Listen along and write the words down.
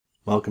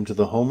Welcome to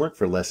the homework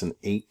for lesson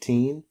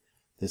 18.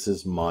 This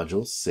is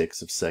module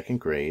 6 of 2nd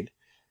grade.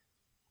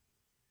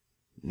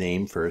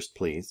 Name first,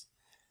 please.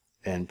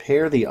 And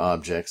pair the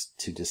objects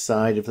to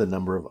decide if the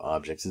number of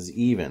objects is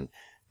even.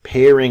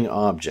 Pairing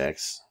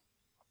objects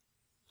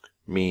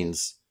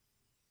means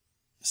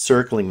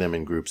circling them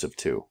in groups of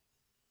 2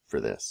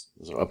 for this.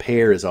 So a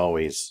pair is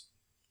always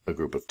a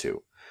group of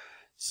 2.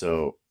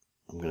 So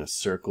I'm going to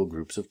circle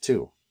groups of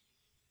 2.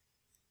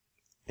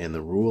 And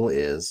the rule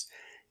is,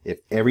 if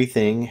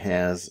everything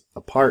has a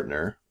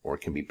partner or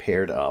can be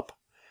paired up,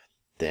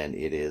 then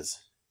it is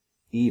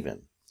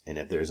even. And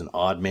if there's an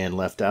odd man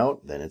left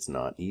out, then it's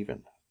not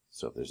even.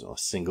 So if there's a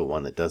single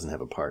one that doesn't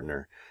have a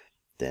partner,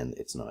 then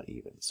it's not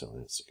even. So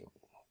let's go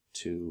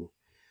 2,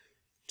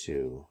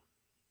 2,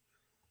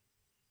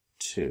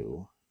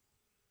 2,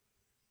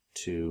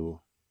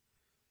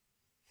 2,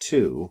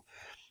 2.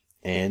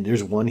 And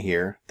there's one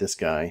here. This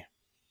guy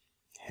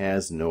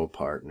has no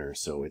partner,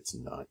 so it's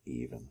not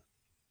even.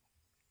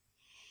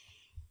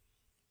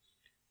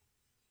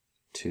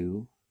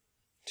 2,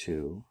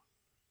 2,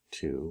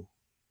 2,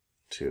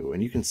 2,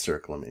 and you can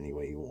circle them any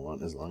way you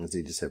want as long as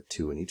they just have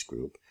 2 in each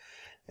group,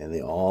 and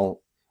they're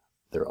all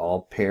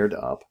paired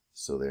up,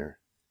 so they're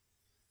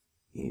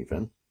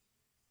even.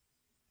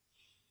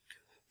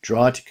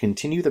 Draw to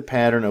continue the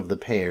pattern of the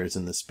pairs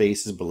in the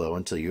spaces below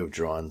until you have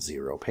drawn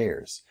 0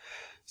 pairs.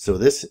 So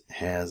this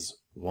has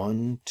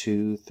 1,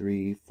 2,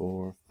 3,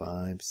 4,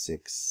 5,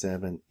 6,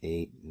 7,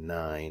 8,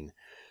 9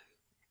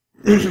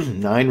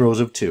 9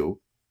 rows of 2.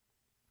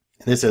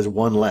 And this has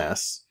 1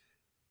 less,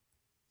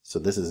 so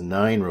this is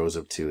 9 rows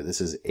of 2.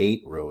 This is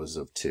 8 rows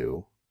of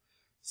 2.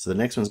 So the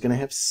next one's going to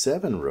have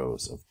 7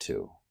 rows of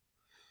 2.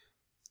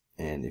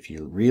 And if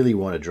you really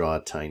want to draw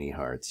tiny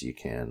hearts, you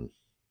can.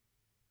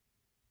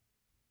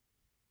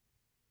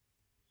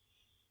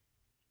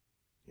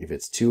 If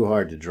it's too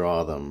hard to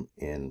draw them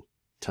in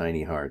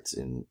tiny hearts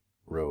in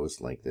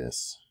rows like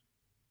this,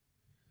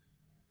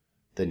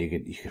 then you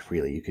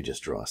could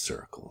just draw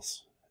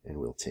circles. And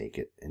we'll take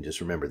it. And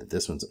just remember that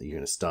this one's, you're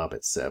going to stop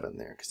at 7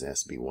 there because it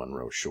has to be 1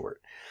 row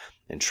short.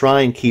 And try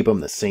and keep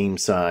them the same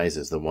size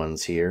as the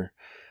ones here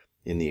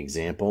in the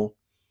example.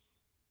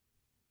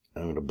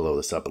 I'm going to blow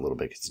this up a little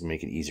bit because it's going to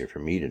make it easier for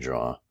me to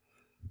draw.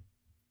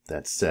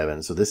 That's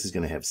 7. So this is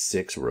going to have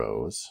 6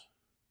 rows.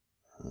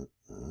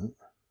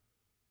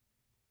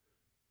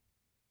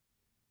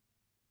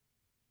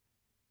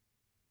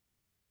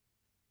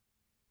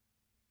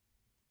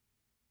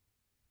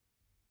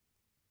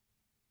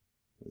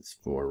 It's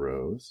 4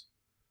 rows,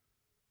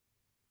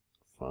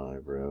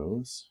 5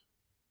 rows,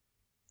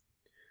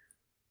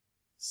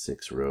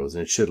 6 rows,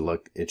 and it should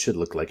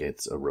look like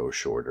it's a row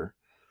shorter.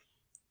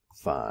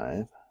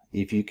 5.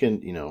 If you can,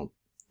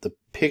 the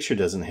picture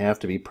doesn't have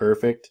to be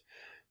perfect.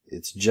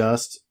 It's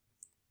just,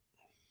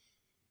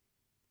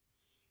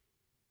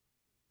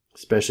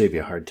 especially if you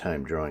have a hard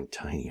time drawing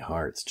tiny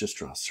hearts, just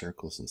draw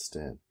circles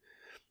instead.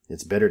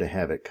 It's better to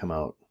have it come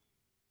out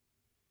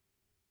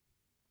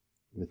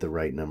with the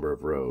right number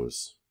of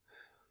rows.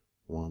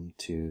 1,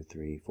 2,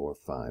 3, 4,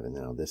 5, and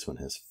now this one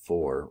has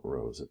 4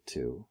 rows of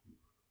 2.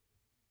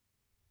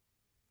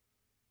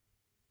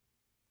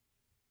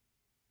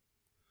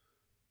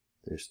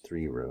 There's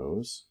 3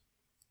 rows.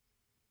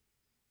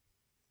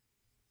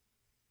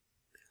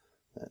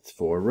 That's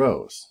 4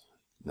 rows.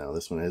 Now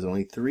this one has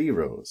only 3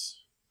 rows.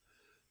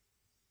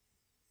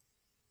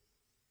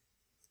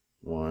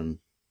 1,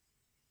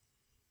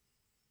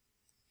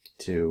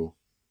 2,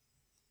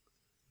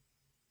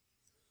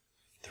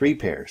 3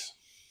 pairs.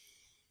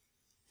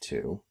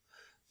 2.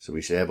 So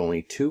we should have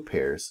only 2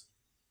 pairs.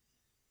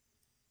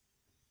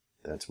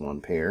 That's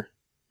 1 pair.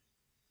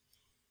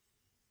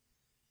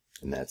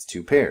 And that's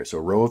 2 pairs. So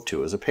a row of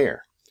 2 is a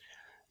pair.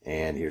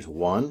 And here's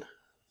 1.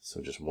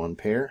 So just 1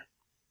 pair.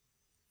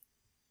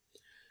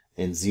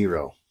 And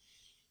 0.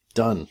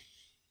 Done.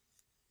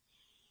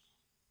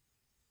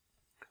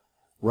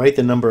 Write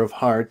the number of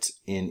hearts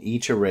in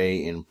each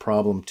array in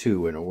problem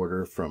 2 in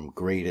order from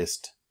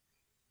greatest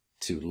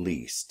to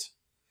least.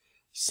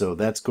 So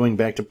that's going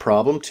back to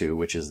problem 2,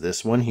 which is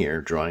this one here,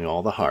 drawing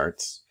all the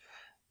hearts.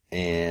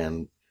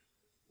 And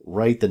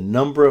write the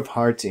number of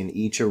hearts in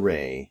each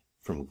array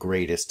from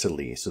greatest to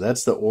least. So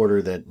that's the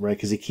order that, right,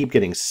 because they keep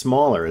getting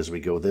smaller as we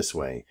go this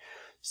way.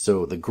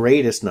 So the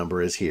greatest number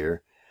is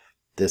here.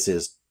 This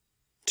is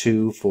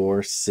 2,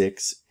 4,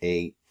 6,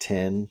 8,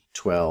 10,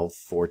 12,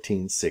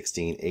 14,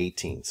 16,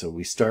 18. So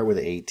we start with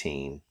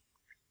 18.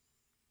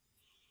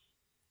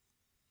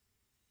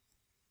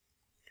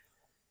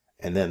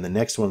 And then the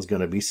next one's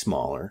going to be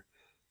smaller.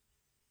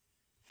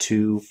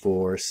 2,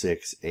 4,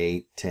 6,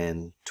 8,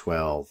 10,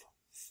 12,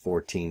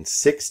 14,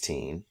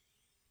 16.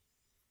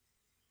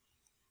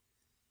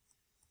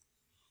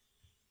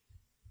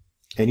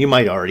 And you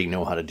might already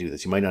know how to do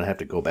this. You might not have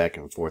to go back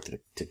and forth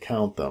to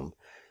count them.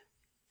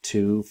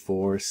 2,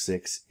 4,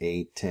 6,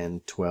 8,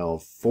 10,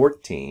 12,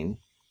 14.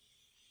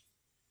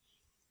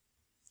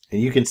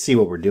 And you can see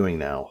what we're doing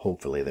now,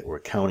 hopefully, that we're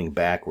counting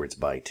backwards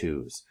by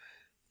 2s.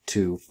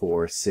 2,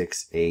 4,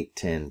 6, 8,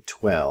 10,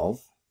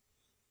 12.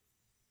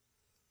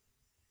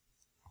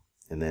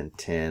 and then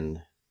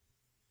 10,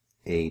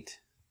 8,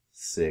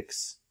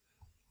 6,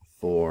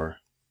 4,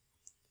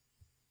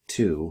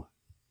 2,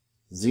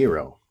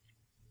 0.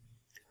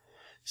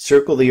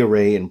 Circle the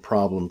array in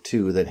problem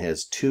 2 that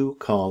has 2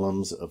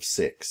 columns of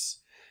 6.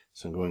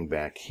 So I'm going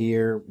back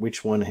here.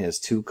 Which one has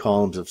 2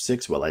 columns of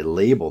 6? Well, I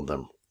labeled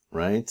them,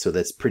 right? So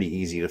that's pretty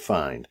easy to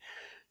find.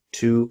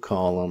 2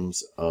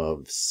 columns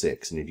of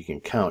 6. And if you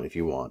can count if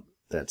you want,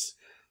 that's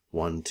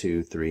 1,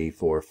 2, 3,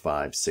 4,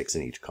 5, 6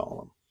 in each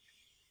column.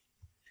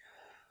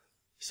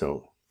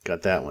 So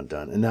got that one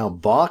done. And now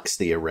box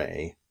the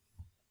array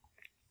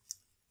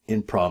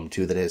in problem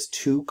 2 that has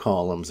 2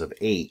 columns of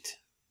 8.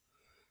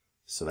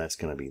 So that's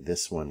going to be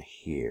this one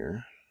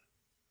here,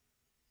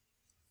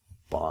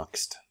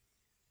 boxed.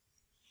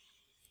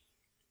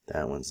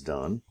 That one's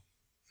done.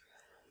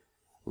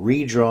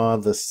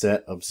 Redraw the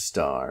set of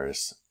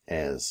stars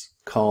as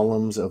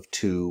columns of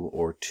 2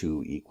 or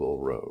 2 equal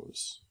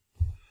rows.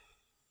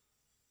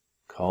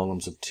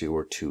 Columns of 2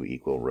 or 2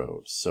 equal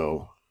rows.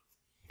 So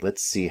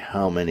let's see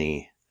how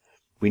many,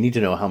 we need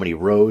to know how many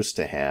rows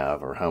to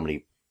have or how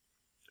many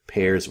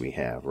pairs we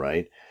have,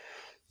 right?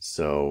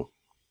 So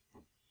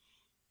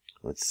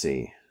let's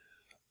see.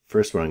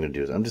 First, what I'm going to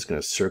do is I'm just going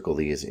to circle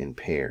these in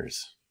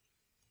pairs.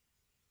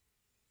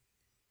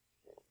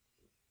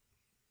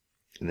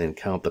 And then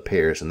count the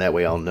pairs, and that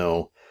way I'll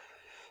know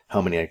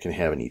how many I can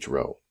have in each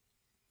row.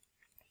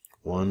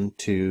 1,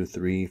 2,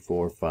 3,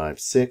 4, 5,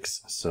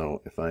 6.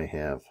 So if I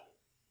have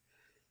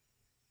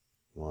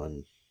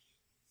 1,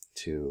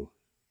 2,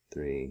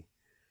 3,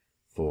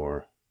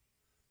 4,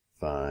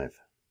 5,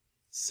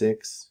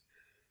 6.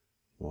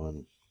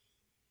 1,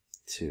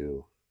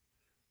 2,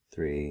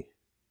 3,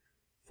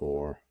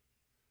 4,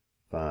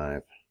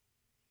 5,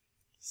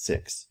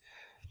 6.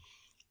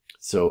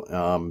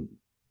 So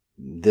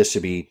this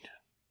should be,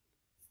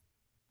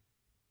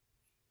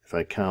 if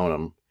I count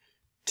them,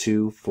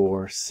 2,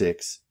 4,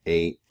 6,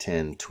 8,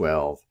 10,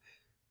 12.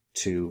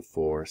 2,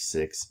 4,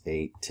 6,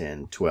 8,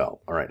 10, 12.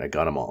 All right, I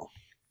got them all.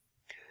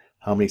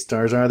 How many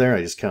stars are there?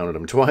 I just counted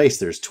them twice.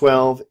 There's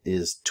 12.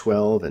 Is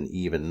 12 an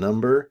even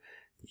number?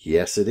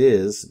 Yes, it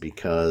is,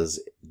 because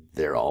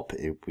they're all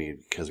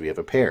because we have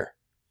a pair.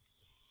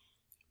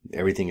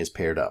 Everything is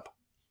paired up.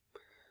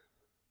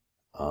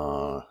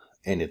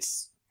 And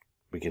it's,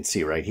 we can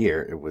see right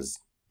here, it was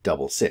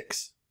double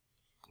 6,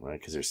 right?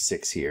 Because there's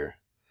 6 here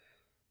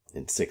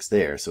and 6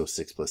 there, so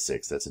 6 plus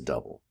 6, that's a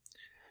double.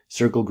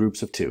 Circle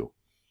groups of 2.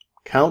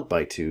 Count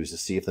by 2s to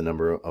see if the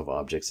number of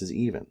objects is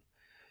even.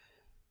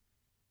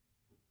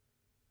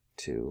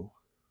 2,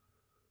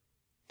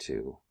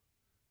 2,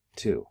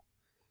 2,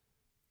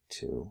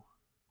 2.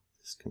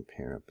 Let's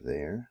compare up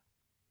there.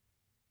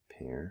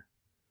 Pair,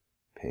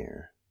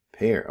 pair,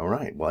 pair. All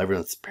right, well,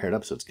 everyone's paired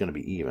up, so it's going to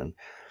be even.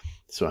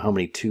 So how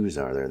many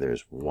 2s are there?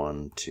 There's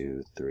 1,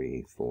 2,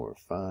 3, 4,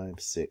 5,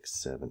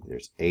 6, 7.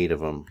 There's 8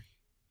 of them.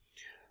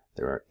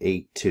 There are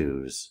 8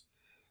 2s,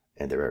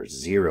 and there are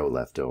 0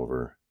 left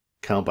over.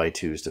 Count by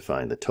 2s to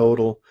find the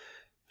total.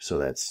 So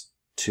that's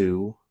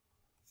 2,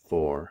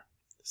 4,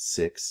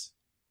 6,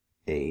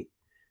 8,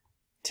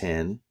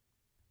 10,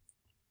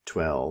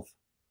 12,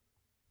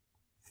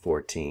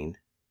 14,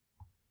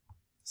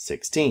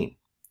 16.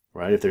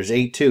 Right? If there's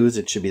 8 2s,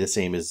 it should be the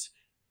same as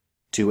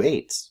 2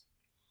 8s.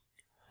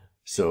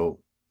 So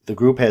the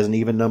group has an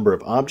even number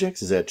of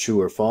objects. Is that true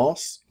or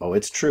false? Oh,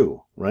 it's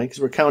true, right? Because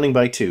we're counting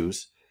by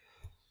 2s,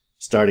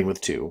 starting with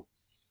 2.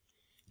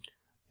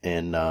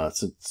 And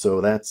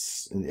so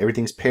that's,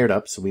 everything's paired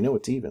up, so we know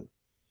it's even.